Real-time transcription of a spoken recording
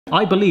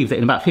I believe that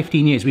in about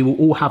 15 years, we will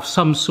all have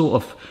some sort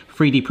of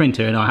 3D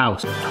printer in our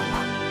house.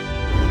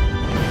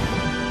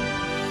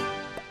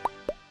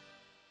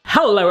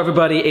 Hello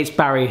everybody, it's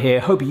Barry here.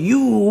 Hope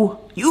you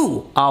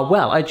are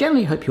well. I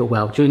generally hope you're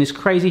well during this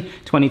crazy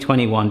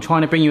 2021,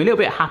 trying to bring you a little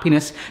bit of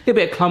happiness, a little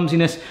bit of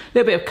clumsiness, a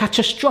little bit of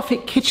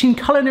catastrophic kitchen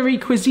culinary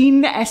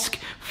cuisine-esque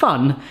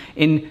fun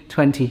in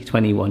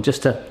 2021,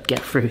 just to get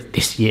through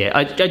this year.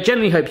 I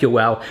generally hope you're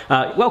well.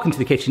 Welcome to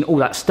the kitchen, all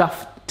that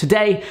stuff.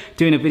 Today,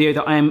 doing a video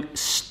that I am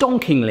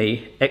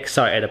stonkingly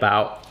excited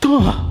about.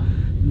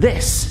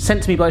 This,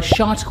 sent to me by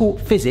Sharticle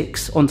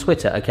Physics on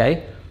Twitter,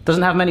 okay?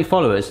 Doesn't have many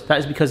followers. That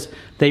is because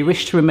they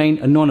wish to remain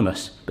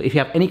anonymous. But if you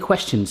have any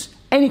questions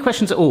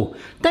at all,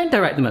 don't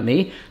direct them at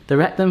me,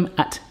 direct them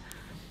at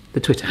the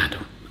Twitter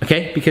handle,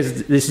 okay?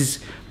 Because this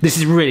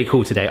is really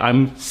cool today.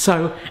 I'm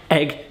so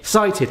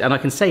egg-cited, and I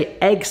can say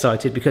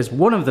egg-cited because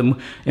one of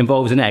them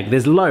involves an egg.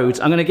 There's loads.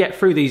 I'm gonna get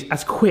through these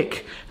as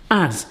quick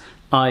as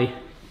I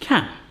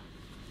can.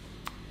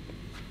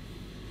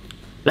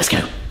 Let's go.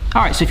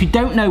 All right, so if you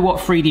don't know what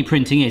 3D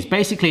printing is,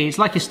 basically it's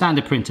like a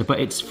standard printer,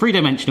 but it's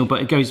three-dimensional, but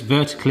it goes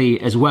vertically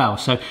as well.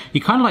 So you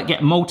kind of like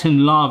get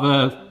molten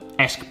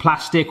lava-esque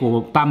plastic,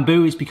 or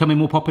bamboo is becoming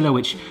more popular,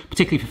 which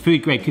particularly for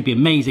food grade could be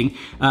amazing.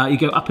 You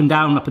go up and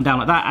down like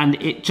that, and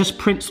it just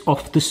prints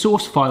off the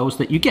source files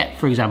that you get.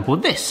 For example,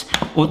 this,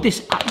 or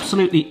this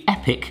absolutely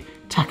epic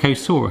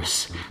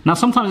tacosaurus. Now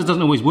sometimes it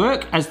doesn't always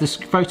work, as this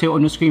photo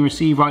on your screen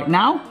received right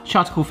now.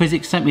 Sharticle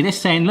Physics sent me this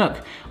saying,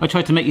 look, I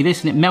tried to make you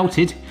this and it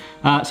melted,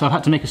 so I've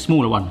had to make a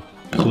smaller one.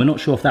 So we're not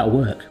sure if that'll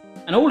work.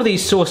 And all of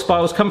these source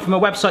files come from a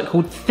website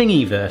called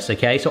Thingiverse,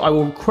 okay? So I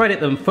will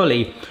credit them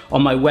fully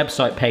on my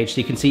website page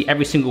so you can see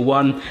every single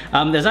one.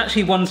 There's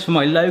actually ones for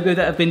my logo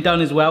that have been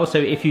done as well. So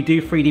if you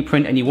do 3D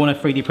print and you want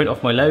to 3D print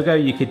off my logo,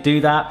 you could do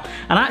that.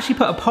 And I actually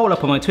put a poll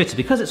up on my Twitter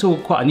because it's all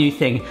quite a new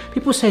thing.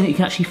 People are saying that you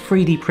can actually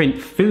 3D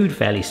print food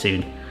fairly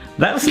soon.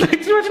 That's like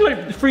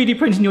 3D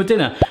printing your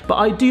dinner. But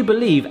I do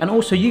believe, and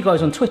also you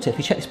guys on Twitter, if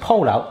you check this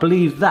poll out,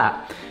 believe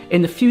that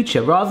in the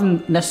future, rather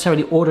than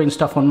necessarily ordering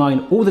stuff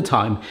online all the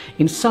time,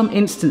 in some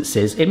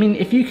instances, I mean,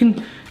 if you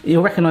can,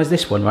 you'll recognize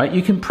this one, right?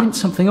 You can print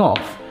something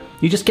off.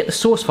 You just get the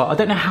source file. I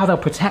don't know how they'll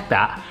protect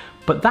that,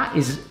 but that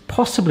is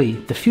possibly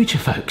the future,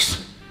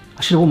 folks.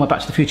 I should have worn my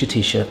Back to the Future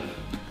t-shirt.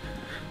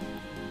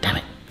 Damn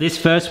it. This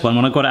first one,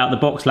 when I got it out of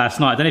the box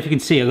last night, I don't know if you can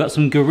see, I've got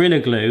some Gorilla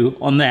Glue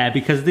on there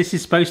because this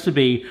is supposed to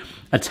be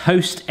a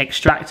toast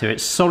extractor.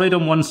 It's solid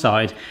on one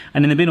side,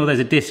 and in the middle there's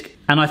a disc,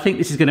 and I think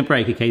this is gonna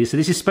break, okay? So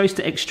this is supposed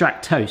to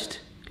extract toast.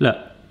 Look.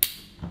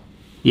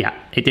 Yeah,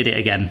 it did it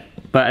again.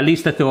 But at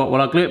least I thought, well,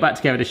 I'll glue it back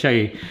together to show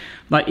you.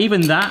 Like,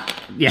 even that,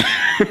 yeah,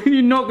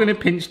 you're not gonna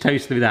pinch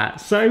toast through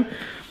that. So,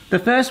 the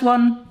first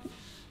one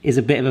is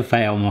a bit of a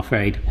fail, I'm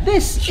afraid.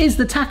 This is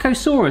the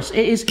tacosaurus.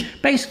 It is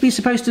basically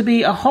supposed to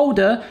be a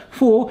holder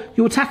for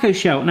your taco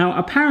shell. Now,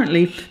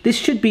 apparently, this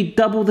should be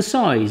double the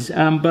size,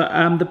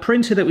 but the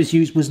printer that was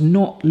used was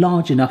not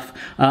large enough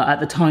at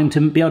the time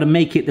to be able to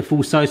make it the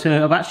full size,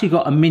 so I've actually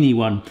got a mini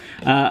one.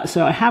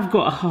 So I have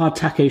got a hard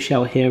taco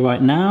shell here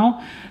right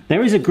now.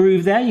 There is a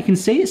groove there, you can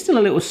see, it's still a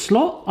little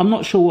slot. I'm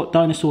not sure what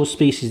dinosaur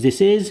species this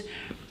is,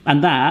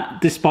 and that,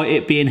 despite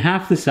it being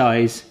half the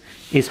size,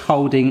 is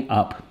holding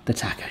up the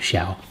taco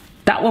shell.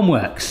 That one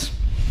works.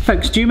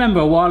 Folks, do you remember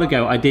a while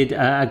ago I did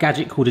a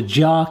gadget called a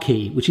jar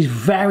key, which is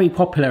very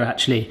popular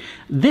actually.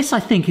 This I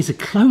think is a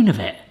clone of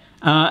it.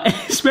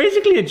 It's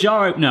basically a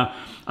jar opener.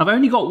 I've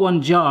only got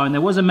one jar, and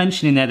there was a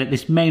mention in there that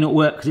this may not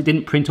work because it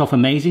didn't print off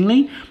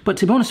amazingly, but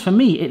to be honest, for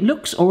me it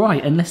looks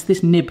alright unless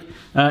this nib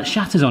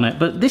shatters on it.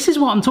 But this is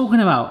what I'm talking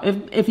about.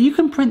 If you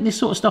can print this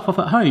sort of stuff off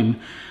at home,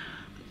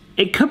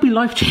 it could be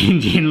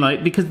life-changing,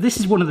 like, because this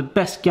is one of the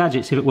best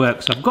gadgets if it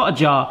works. So I've got a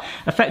jar.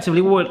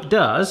 Effectively what it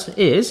does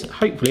is,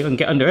 hopefully if I can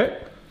get under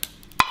it,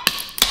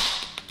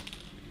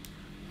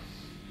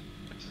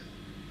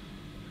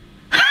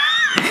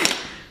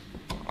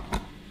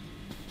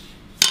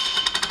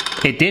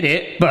 it did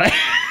it, but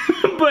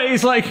but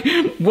it's like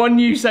one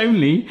use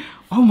only.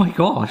 Oh my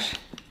gosh,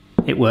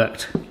 it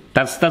worked.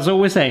 That's all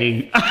we're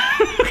saying.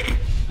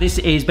 This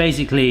is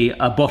basically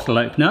a bottle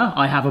opener.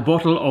 I have a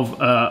bottle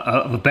of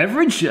a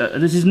beverage.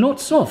 This is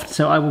not soft,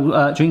 so I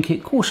will drink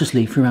it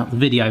cautiously throughout the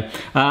video.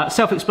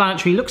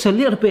 Self-explanatory, looks a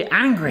little bit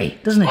angry,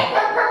 doesn't it?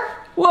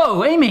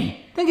 Whoa,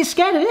 Amy, don't get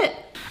scared of it.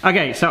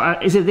 Okay, so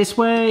is it this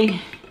way?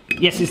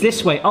 Yes, it's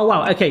this way. Oh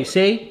wow, okay,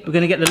 see? We're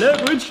gonna get the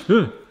leverage.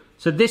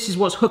 So this is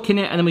what's hooking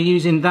it, and then we're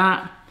using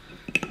that.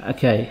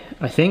 Okay,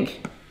 I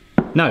think.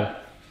 No.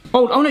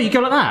 Oh no, you go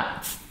like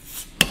that.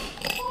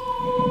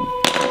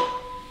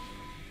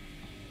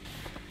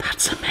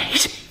 That's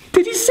amazing.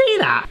 Did you see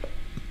that?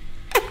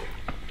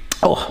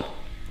 Oh,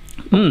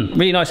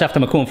 really nice after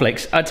my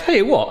cornflakes. I tell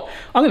you what,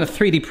 I'm going to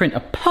 3D print a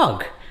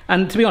pug.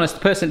 And to be honest,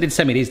 the person that did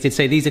send me these did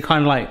say these are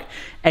kind of like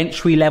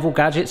entry-level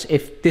gadgets.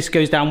 If this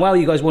goes down well,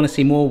 you guys want to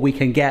see more, we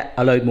can get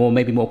a load more,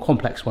 maybe more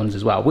complex ones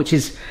as well, which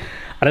is,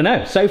 I don't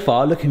know, so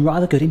far looking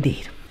rather good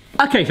indeed.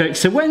 Okay folks,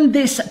 so when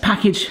this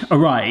package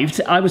arrived,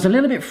 I was a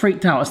little bit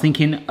freaked out. I was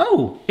thinking,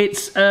 oh,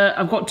 it's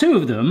I've got two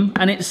of them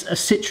and it's a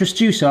citrus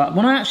juicer.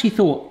 When I actually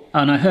thought,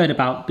 and I heard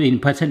about being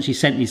potentially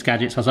sent these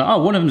gadgets, I was like,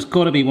 oh, one of them's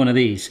got to be one of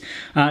these.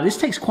 This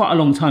takes quite a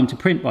long time to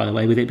print, by the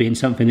way, with it being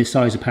something this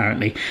size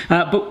apparently.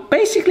 But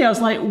basically I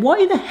was like,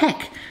 why the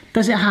heck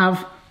does it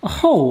have a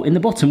hole in the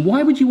bottom?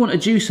 Why would you want a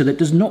juicer that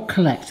does not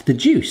collect the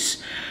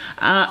juice?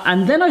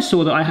 And then I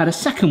saw that I had a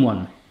second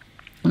one.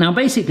 Now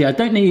basically, I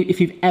don't know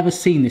if you've ever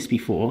seen this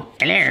before.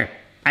 Hello,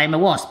 I'm a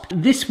wasp.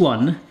 This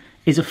one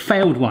is a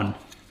failed one.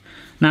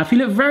 Now, if you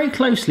look very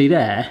closely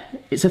there,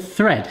 it's a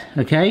thread,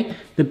 okay?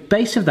 The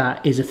base of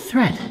that is a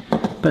thread,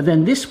 but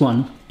then this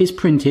one is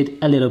printed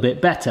a little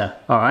bit better,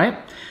 all right?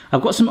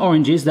 I've got some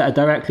oranges that are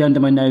directly under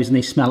my nose and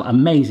they smell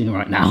amazing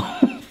right now.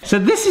 So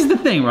this is the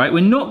thing, right?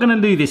 We're not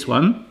gonna do this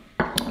one.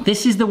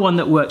 This is the one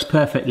that works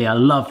perfectly. I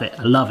love it,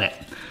 I love it.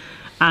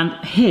 And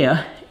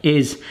here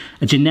is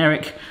a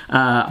generic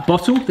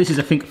bottle. This is,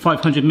 I think,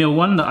 500 ml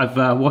one that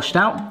I've washed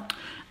out.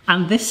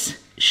 And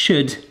this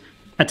should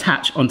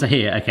attach onto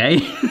here, okay?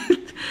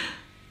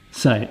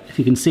 So if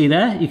you can see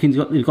there,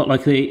 you've got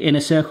like the inner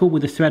circle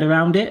with the thread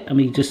around it, and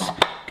we just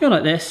go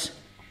like this.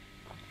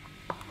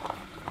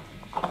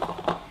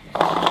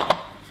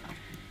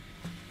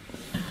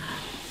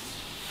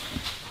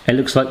 It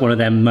looks like one of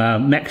them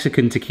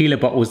Mexican tequila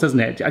bottles, doesn't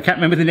it? I can't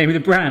remember the name of the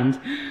brand.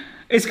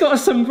 It's got a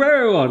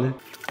sombrero on.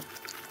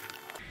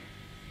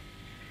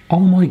 Oh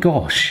my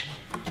gosh.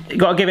 You've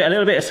got to give it a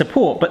little bit of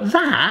support, but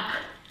that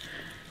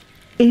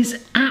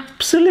is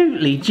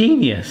absolutely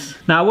genius.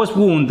 Now, I was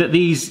warned that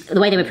these... The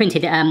way they were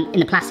printed in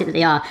the plastic that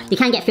they are, you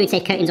can get food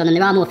safe coatings on them.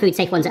 There are more food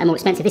safe ones that are more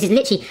expensive. This is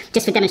literally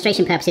just for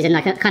demonstration purposes and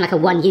like kind of like a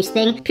one-use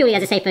thing. Purely,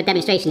 as I say, for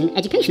demonstration and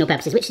educational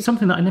purposes, which is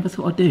something that I never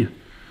thought I'd do.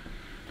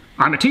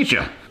 I'm a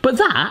teacher. But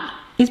that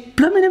is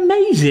blooming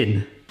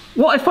amazing.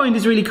 What I find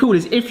is really cool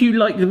is if you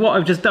like what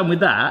I've just done with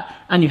that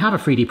and you have a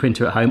 3D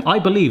printer at home, I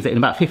believe that in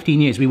about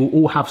 15 years we will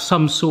all have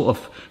some sort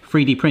of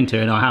 3D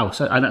printer in our house.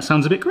 And that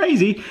sounds a bit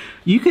crazy.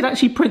 You could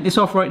actually print this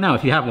off right now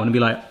if you have one and be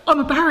like, I'm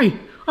a Barry,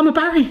 I'm a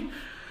Barry.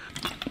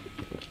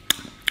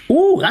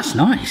 Oh, that's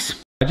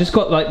nice. I just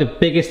got like the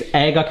biggest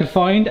egg I could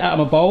find out of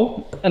my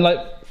bowl, and like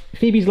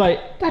Phoebe's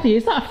like, Daddy,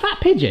 is that a fat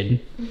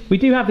pigeon? We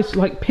do have this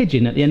like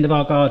pigeon at the end of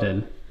our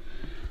garden.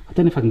 I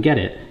don't know if I can get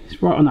it.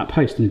 It's right on that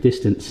post in the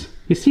distance.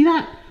 You see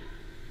that?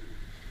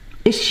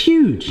 It's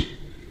huge.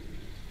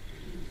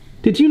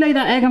 Did you lay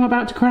that egg I'm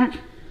about to crack?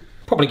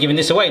 Probably giving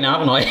this away now,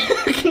 haven't I?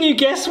 Can you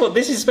guess what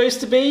this is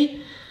supposed to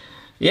be?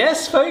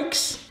 Yes,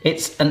 folks?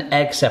 It's an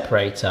egg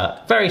separator.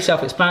 Very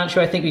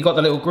self-explanatory. I think we've got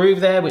the little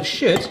groove there, which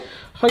should,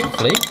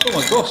 hopefully, oh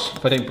my gosh,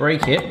 if I don't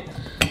break it,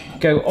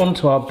 go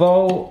onto our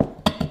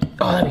bowl.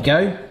 Oh, there we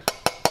go.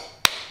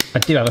 I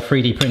do have a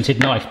 3D printed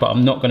knife, but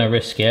I'm not gonna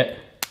risk it.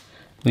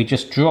 We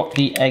just drop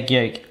the egg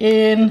yolk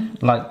in,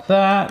 like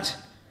that.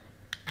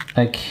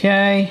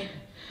 Okay.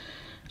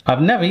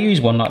 I've never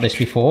used one like this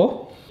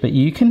before, but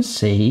you can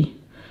see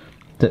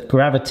that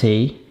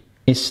gravity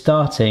is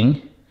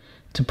starting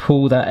to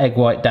pull that egg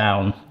white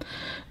down.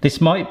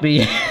 This might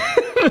be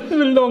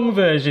the long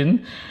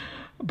version,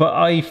 but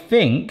I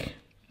think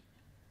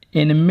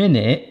in a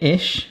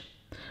minute-ish,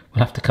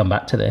 we'll have to come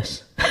back to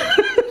this.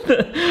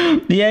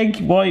 The egg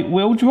white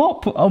will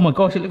drop. Oh my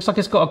gosh, it looks like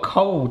it's got a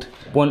cold.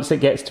 Once it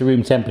gets to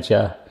room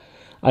temperature,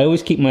 I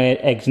always keep my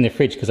eggs in the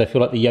fridge because I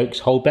feel like the yolks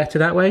hold better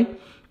that way.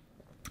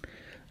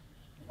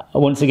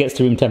 Once it gets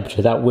to room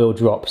temperature, that will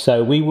drop.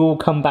 So we will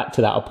come back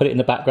to that. I'll put it in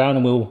the background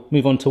and we'll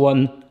move on to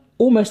one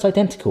almost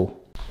identical.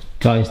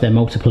 Guys, they're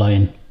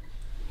multiplying.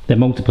 They're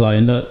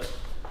multiplying, look.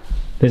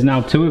 There's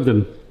now 2 of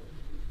them.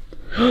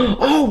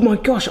 Oh my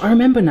gosh, I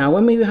remember now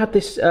when we had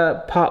this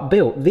part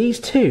built, these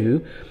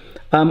 2,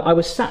 I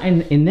was sat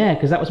in there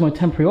because that was my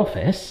temporary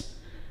office,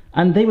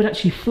 and they would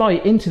actually fly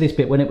into this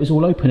bit when it was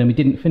all open and we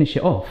didn't finish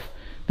it off.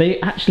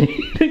 They actually,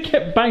 they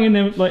kept banging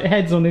their like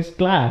heads on this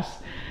glass.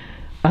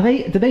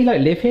 Do they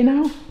like live here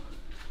now?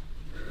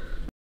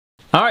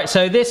 All right,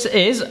 so this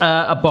is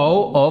a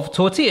bowl of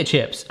tortilla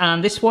chips,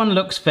 and this one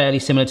looks fairly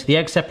similar to the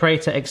egg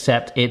separator,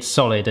 except it's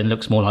solid and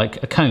looks more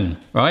like a cone,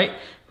 right?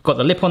 We've got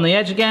the lip on the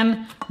edge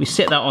again. We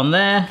sit that on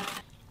there.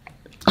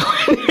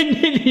 I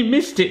nearly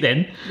missed it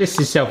then. This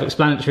is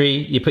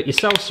self-explanatory. You put your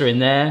salsa in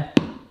there,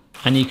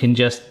 and you can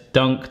just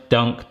dunk,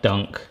 dunk,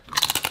 dunk.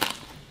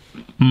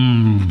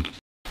 Mmm.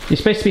 You're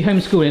supposed to be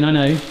homeschooling, I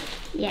know.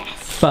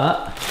 Yes.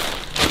 But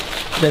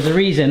there's a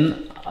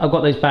reason I've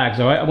got those bags,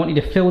 all right? I want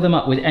you to fill them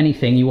up with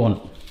anything you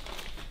want.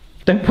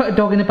 Don't put a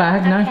dog in a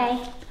bag, no?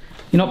 Okay.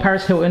 You're not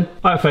Paris Hilton.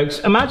 All right, folks,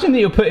 imagine that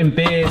you're putting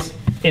beers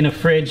in a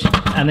fridge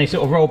and they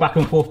sort of roll back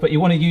and forth, but you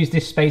want to use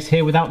this space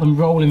here without them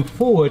rolling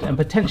forward and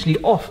potentially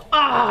off,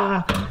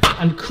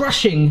 and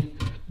crushing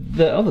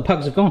the... Oh, the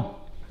pugs have gone.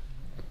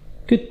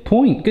 Good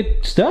point,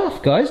 good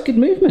stuff, guys, good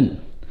movement.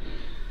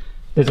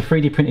 There's a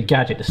 3D printed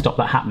gadget to stop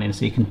that happening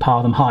so you can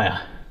pile them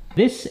higher.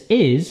 This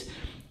is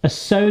a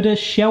soda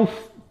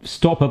shelf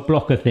stopper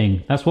blocker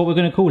thing. That's what we're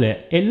going to call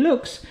it. It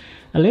looks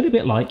a little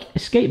bit like a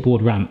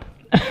skateboard ramp.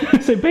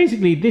 So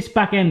basically this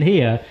back end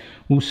here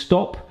will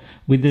stop,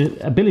 with the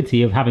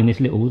ability of having this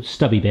little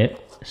stubby bit,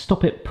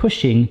 stop it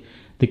pushing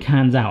the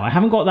cans out. I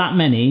haven't got that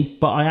many,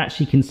 but I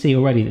actually can see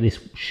already that this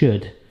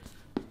should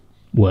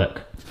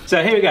work.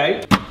 So here we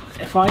go.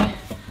 If I,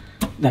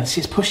 no,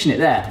 see, it's pushing it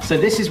there. So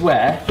this is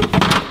where,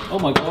 oh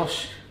my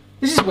gosh,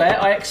 this is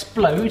where I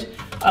explode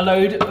a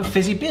load of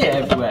fizzy beer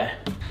everywhere.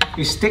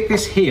 You stick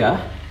this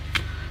here.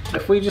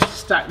 If we just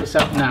stack this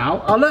up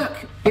now, oh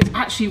look, it's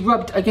actually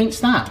rubbed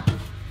against that.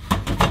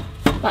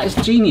 That is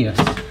genius.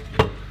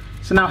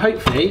 So now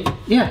hopefully,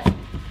 yeah,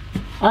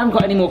 I haven't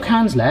got any more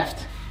cans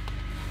left.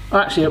 Oh,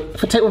 actually,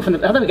 if I take one from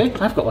the, oh there we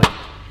go, I've got one.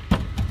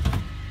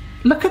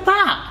 Look at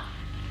that.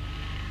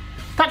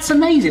 That's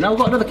amazing. I've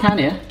got another can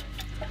here.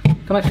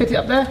 Can I fit it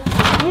up there?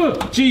 Oh,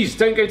 geez,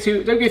 don't go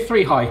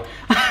 3 high.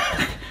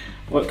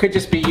 Well, it could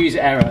just be user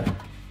error.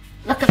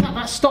 Look at that,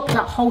 that stops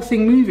that whole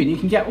thing moving. You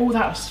can get all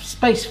that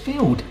space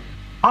filled.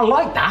 I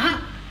like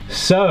that.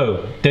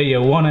 So, do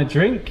you want a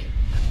drink?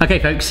 Okay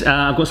folks,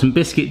 I've got some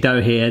biscuit dough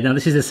here. Now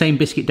this is the same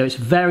biscuit dough, it's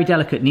very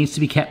delicate, needs to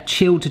be kept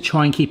chilled to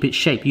try and keep its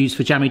shape, used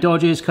for jammy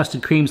dodgers,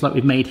 custard creams like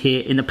we've made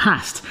here in the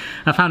past.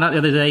 I found out the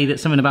other day that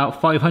something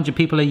about 500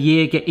 people a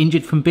year get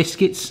injured from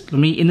biscuits,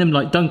 from eating them,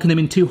 like dunking them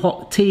in too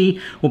hot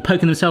tea, or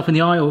poking themselves in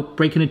the eye, or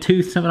breaking a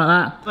tooth, something like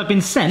that. I've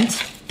been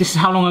sent, this is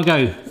how long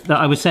ago that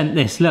I was sent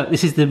this. Look,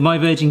 this is the My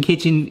Virgin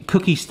Kitchen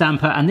cookie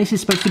stamper, and this is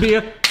supposed to be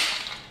a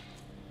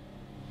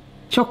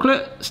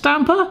chocolate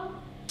stamper.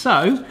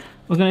 So,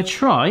 we're gonna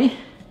try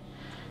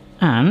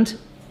and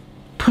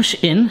push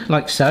in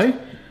like so,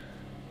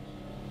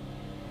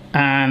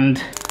 and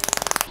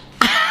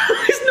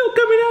it's not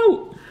coming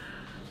out.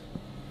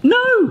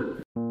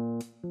 No.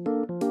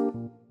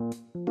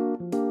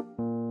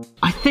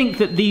 I think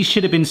that these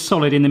should have been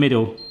solid in the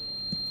middle.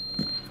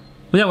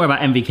 We don't worry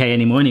about MVK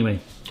anymore anyway.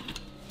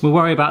 We'll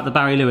worry about the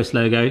Barry Lewis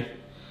logo.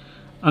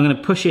 I'm going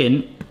to push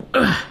in,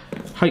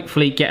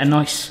 hopefully get a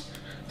nice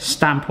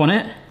stamp on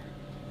it.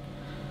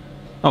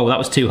 Oh, that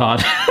was too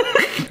hard.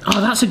 Oh,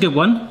 that's a good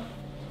one.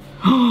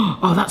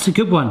 Oh, that's a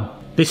good one.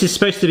 This is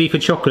supposed to be for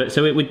chocolate,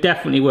 so it would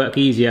definitely work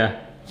easier.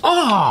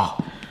 Oh,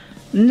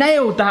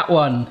 nailed that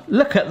one.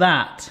 Look at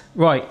that.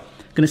 Right,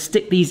 I'm gonna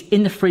stick these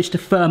in the fridge to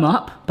firm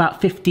up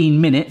about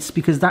 15 minutes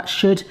because that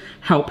should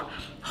help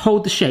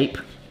hold the shape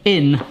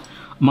in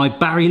my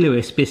Barry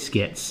Lewis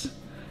biscuits.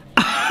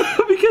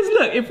 Because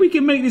look, if we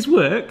can make this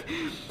work,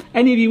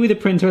 any of you with a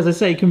printer, as I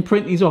say, can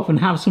print these off and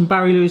have some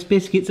Barry Lewis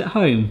biscuits at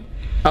home.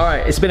 All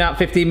right, it's been out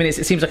 15 minutes.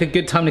 It seems like a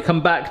good time to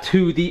come back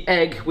to the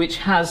egg, which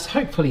has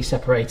hopefully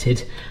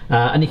separated.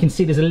 And you can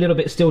see there's a little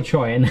bit still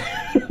trying,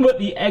 but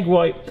the egg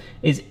white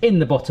is in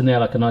the bottom there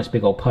like a nice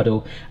big old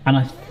puddle. And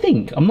I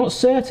think, I'm not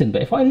certain,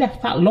 but if I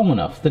left that long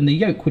enough, then the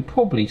yolk would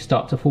probably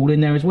start to fall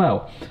in there as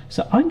well.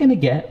 So I'm gonna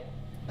get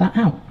that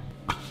out.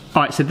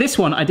 All right, so this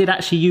one I did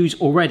actually use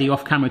already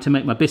off camera to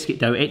make my biscuit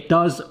dough. It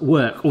does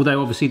work, although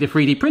obviously the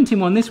 3D printing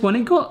one, this one,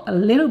 it got a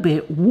little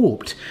bit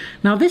warped.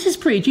 Now this is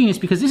pretty genius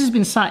because this has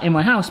been sat in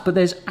my house, but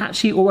there's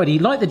actually already,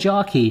 like the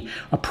jar key,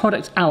 a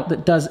product out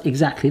that does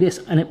exactly this,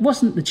 and it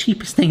wasn't the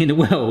cheapest thing in the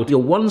world.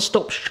 Your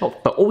one-stop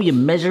shop for all your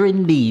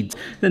measuring needs.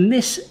 Then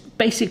this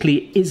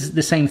basically is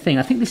the same thing.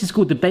 I think this is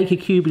called the Baker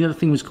Cube, the other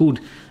thing was called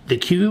the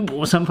Cube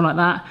or something like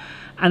that.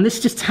 And this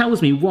just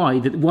tells me why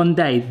that one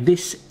day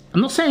this,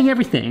 I'm not saying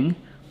everything,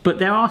 but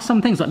there are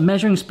some things like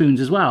measuring spoons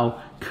as well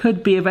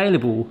could be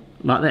available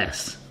like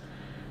this.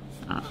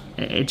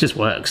 It just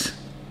works.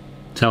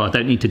 So I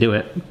don't need to do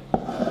it.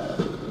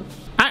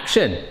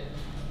 Action!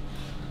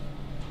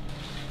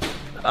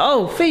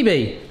 Oh,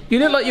 Phoebe, you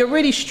look like you're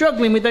really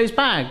struggling with those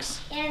bags.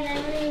 Yeah,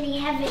 they're really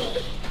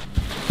heavy.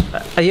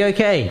 Are you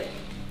okay?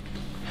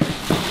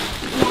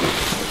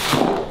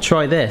 Yes.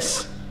 Try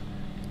this.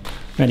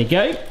 Ready,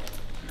 go.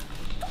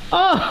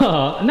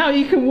 Oh, now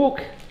you can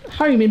walk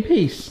home in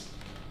peace.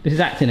 This is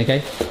acting, okay?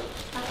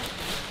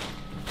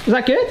 Is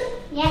that good?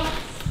 Yes.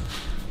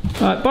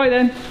 All right, bye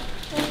then.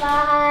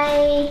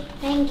 Bye.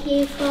 Thank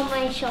you for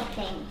my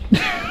shopping.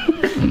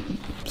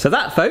 So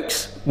that,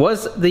 folks,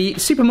 was the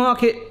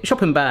supermarket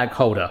shopping bag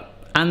holder.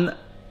 And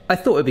I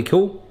thought it'd be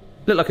cool.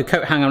 Looked like a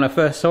coat hanger when I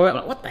first saw it. I'm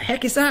like, what the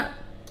heck is that?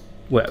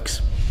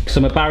 Works.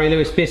 Some of Barry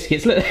Lewis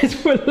biscuits. Look, there's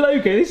for a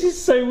logo. This is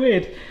so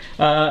weird.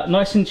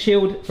 Nice and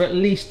chilled for at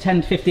least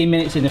 10 to 15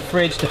 minutes in the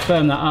fridge to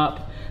firm that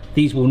up.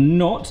 These will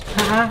not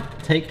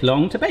take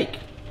long to bake.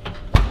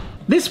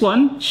 This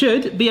one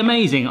should be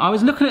amazing. I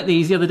was looking at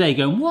these the other day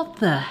going, what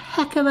the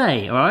heck are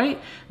they, all right?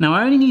 Now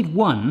I only need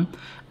one,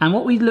 and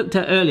what we looked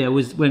at earlier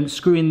was when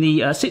screwing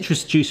the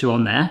citrus juicer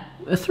on there,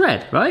 a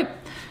thread, right?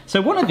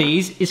 So one of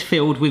these is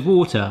filled with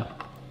water,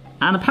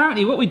 and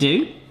apparently what we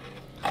do,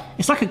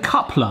 it's like a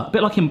coupler, a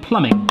bit like in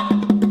plumbing.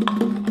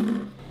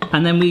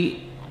 And then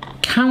we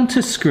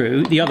counter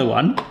screw the other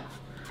one.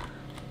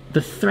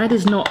 The thread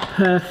is not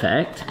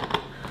perfect,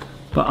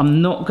 but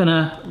I'm not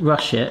gonna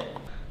rush it.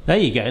 There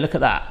you go, look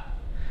at that.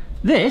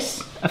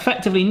 This,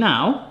 effectively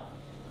now,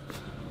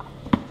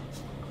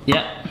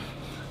 yeah,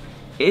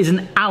 it is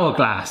an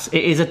hourglass.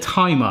 It is a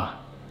timer,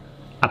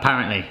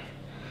 apparently.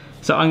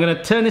 So I'm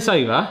gonna turn this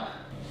over.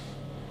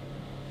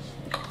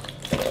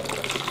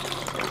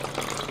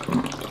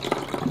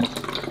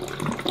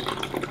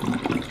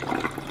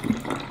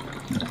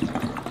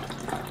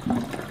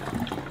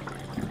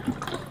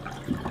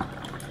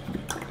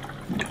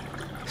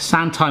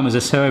 Sand timers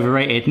are so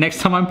overrated. Next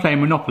time I'm playing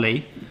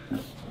Monopoly,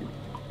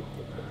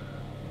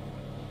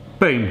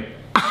 boom.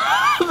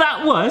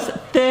 That was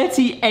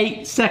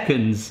 38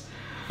 seconds.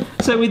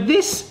 So with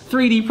this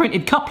 3D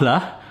printed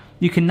coupler,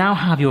 you can now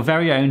have your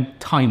very own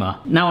timer.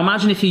 Now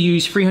imagine if you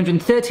use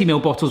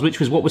 330ml bottles,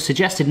 which was what was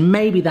suggested,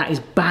 maybe that is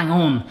bang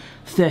on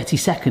 30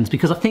 seconds,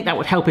 because I think that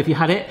would help if you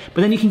had it, but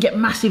then you can get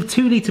massive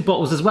 2-litre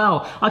bottles as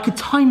well. I could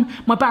time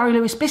my Barry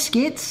Lewis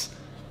biscuits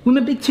with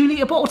a big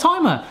 2-litre bottle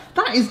timer.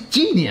 That is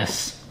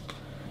genius.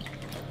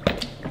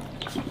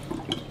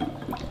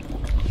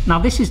 Now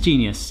this is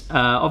genius.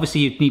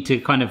 Obviously you need to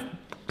kind of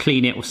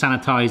clean it or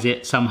sanitize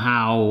it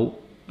somehow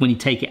when you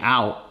take it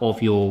out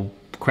of your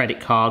credit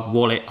card,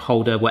 wallet,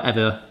 holder,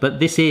 whatever. But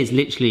this is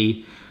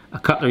literally a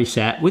cutlery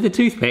set with a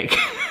toothpick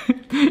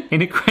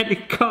in a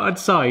credit card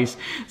size.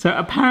 So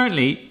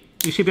apparently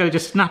you should be able to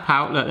just snap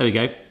out, look, there we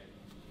go.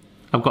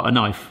 I've got a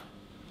knife.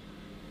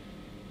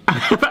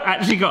 I've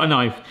actually got a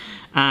knife.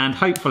 And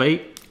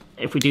hopefully,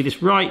 if we do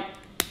this right,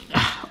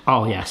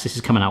 oh yes, this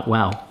is coming out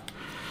well.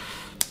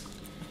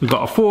 We've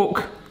got a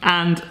fork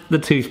and the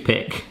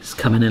toothpick. It's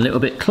coming a little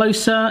bit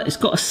closer. It's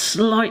got a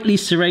slightly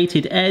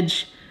serrated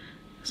edge.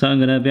 So I'm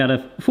gonna be able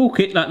to fork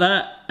it like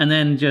that and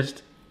then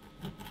just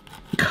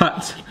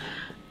cut.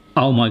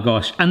 Oh my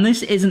gosh. And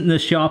this isn't the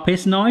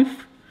sharpest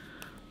knife,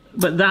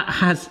 but that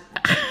has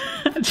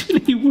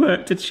actually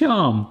worked a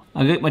charm.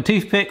 I get my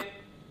toothpick.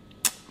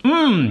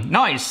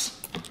 Nice.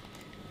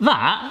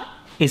 That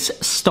is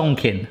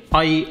stonking.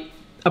 I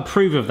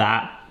approve of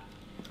that.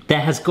 There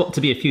has got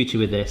to be a future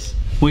with this.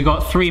 We've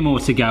got 3 more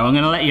to go. I'm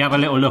gonna let you have a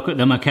little look at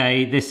them,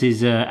 okay? This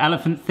is an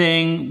elephant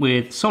thing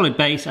with solid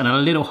base and a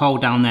little hole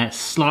down there,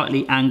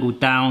 slightly angled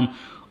down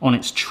on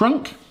its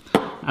trunk.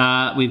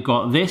 We've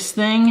got this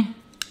thing,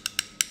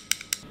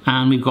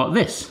 and we've got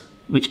this,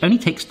 which only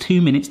takes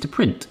 2 minutes to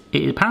print.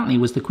 It apparently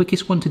was the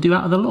quickest one to do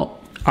out of the lot.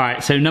 All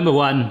right, so number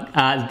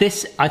 1,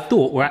 this I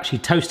thought were actually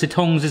toaster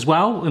tongs as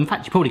well. In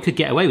fact, you probably could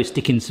get away with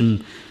sticking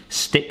some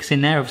sticks in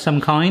there of some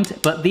kind,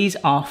 but these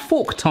are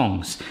fork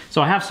tongs.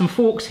 So I have some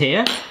forks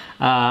here,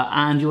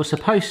 and you're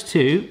supposed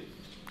to,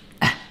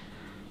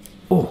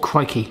 oh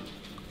crikey,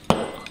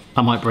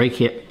 I might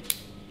break it.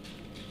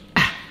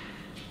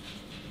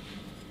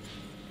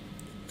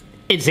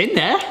 It's in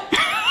there,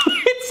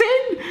 it's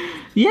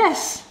in,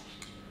 yes.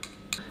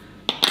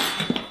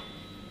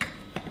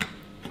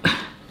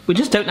 We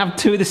just don't have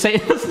 2 of the same,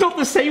 that's not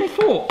the same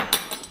fork.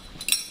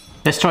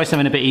 Let's try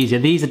something a bit easier.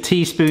 These are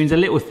teaspoons, a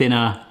little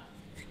thinner.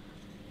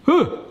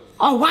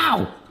 Oh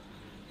wow,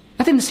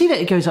 I didn't see that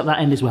it goes up that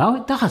end as well,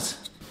 it does.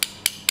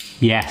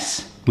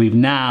 Yes, we've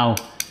now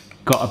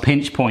got a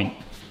pinch point.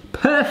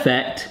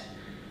 Perfect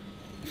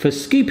for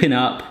scooping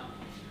up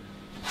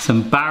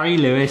some Barry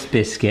Lewis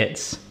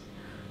biscuits.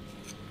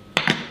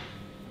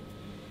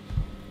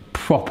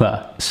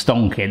 Proper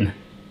stonking.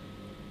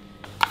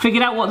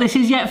 Figured out what this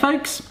is yet,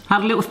 folks?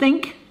 Had a little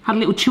think? Had a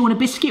little chew on a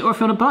biscuit, or if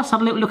you're on a bus,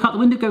 had a little look out the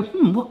window, go,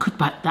 what could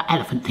that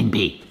elephant thing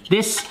be?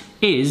 This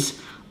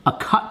is a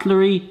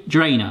cutlery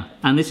drainer,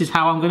 and this is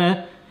how I'm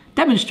gonna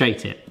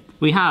demonstrate it.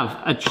 We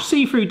have a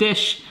see-through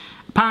dish.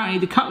 Apparently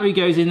the cutlery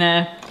goes in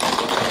there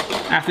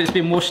after it's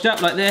been washed up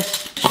like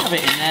this. Shove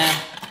it in there.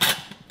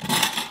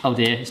 Oh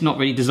dear, it's not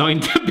really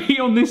designed to be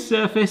on this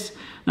surface.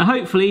 Now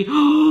hopefully,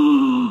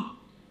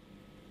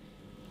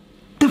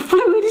 the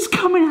fluid is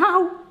coming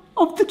out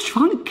of the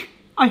trunk.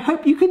 I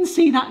hope you can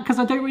see that, because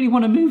I don't really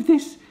want to move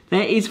this.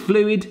 There is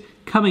fluid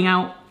coming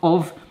out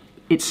of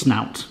its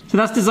snout. So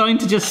that's designed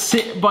to just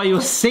sit by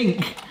your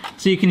sink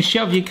so you can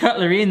shove your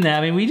cutlery in there.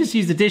 I mean, we just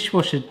use the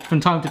dishwasher from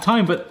time to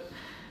time, but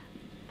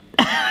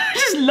I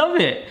just love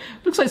it.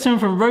 Looks like someone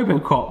from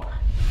RoboCop.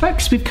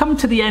 Folks, we've come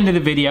to the end of the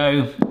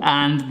video,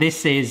 and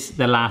this is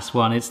the last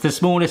one. It's the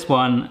smallest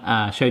one,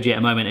 showed you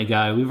a moment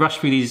ago. We rushed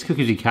through these as quick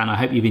as we can. I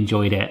hope you've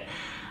enjoyed it.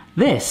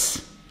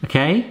 This,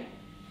 okay,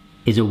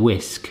 is a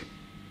whisk.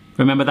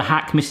 Remember the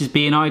hack Mrs.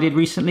 B and I did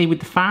recently with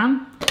the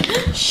fan?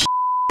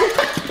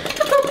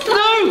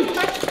 No!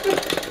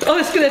 Oh,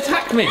 it's gonna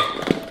attack me.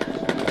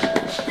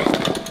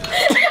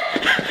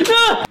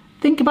 No!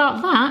 Think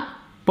about that,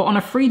 but on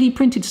a 3D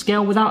printed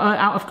scale without an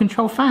out of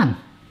control fan.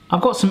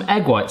 I've got some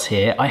egg whites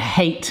here. I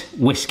hate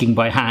whisking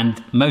by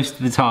hand most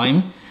of the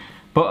time,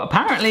 but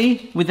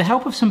apparently with the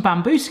help of some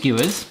bamboo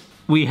skewers,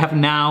 we have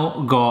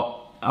now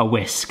got a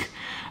whisk.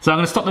 So I'm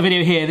gonna stop the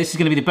video here. This is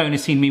gonna be the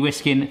bonus scene, me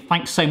whisking.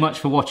 Thanks so much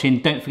for watching.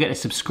 Don't forget to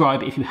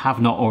subscribe if you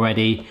have not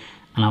already,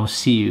 and I will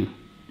see you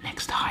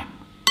next time.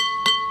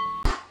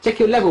 Check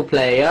your level,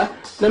 player.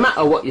 No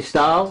matter what your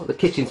style, the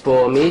kitchen's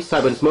for me.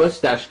 Simon's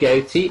moustache,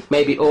 goatee,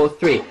 maybe all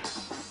 3.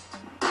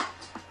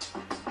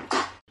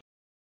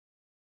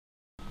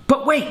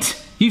 But wait!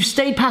 You've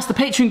stayed past the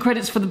Patreon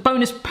credits for the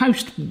bonus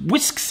post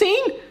whisk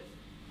scene?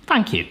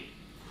 Thank you.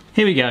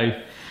 Here we go.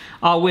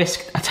 Our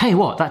whisk, I tell you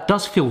what, that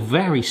does feel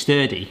very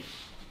sturdy.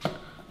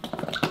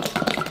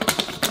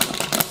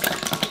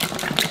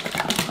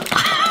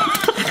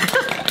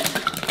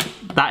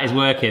 That is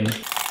working.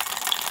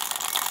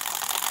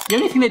 The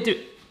only thing they do...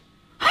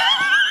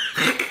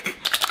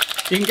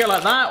 You can go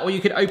like that, or you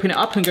could open it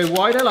up and go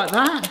wider like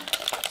that.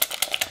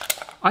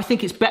 I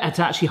think it's better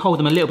to actually hold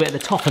them a little bit at the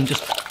top and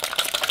just...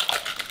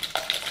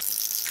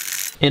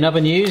 In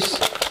other news,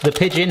 the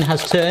pigeon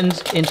has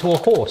turned into a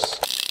horse.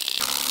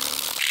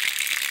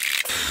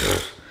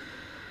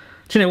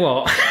 Do you know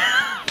what?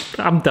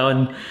 I'm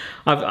done.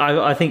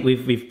 I think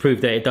we've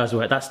proved that it does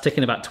work. That's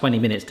taken about 20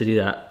 minutes to do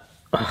that.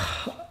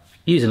 Ugh.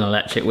 Use an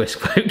electric whisk,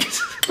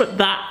 folks. But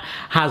that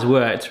has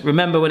worked.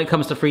 Remember, when it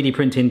comes to 3D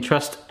printing,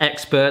 trust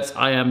experts.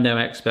 I am no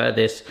expert at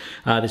this.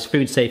 There's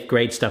food safe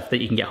grade stuff that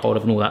you can get hold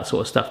of and all that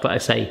sort of stuff. But I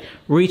say,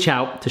 reach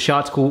out to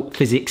Sharticle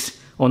Physics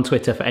on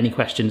Twitter for any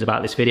questions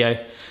about this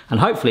video. And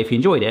hopefully, if you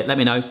enjoyed it, let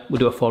me know. We'll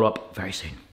do a follow-up very soon.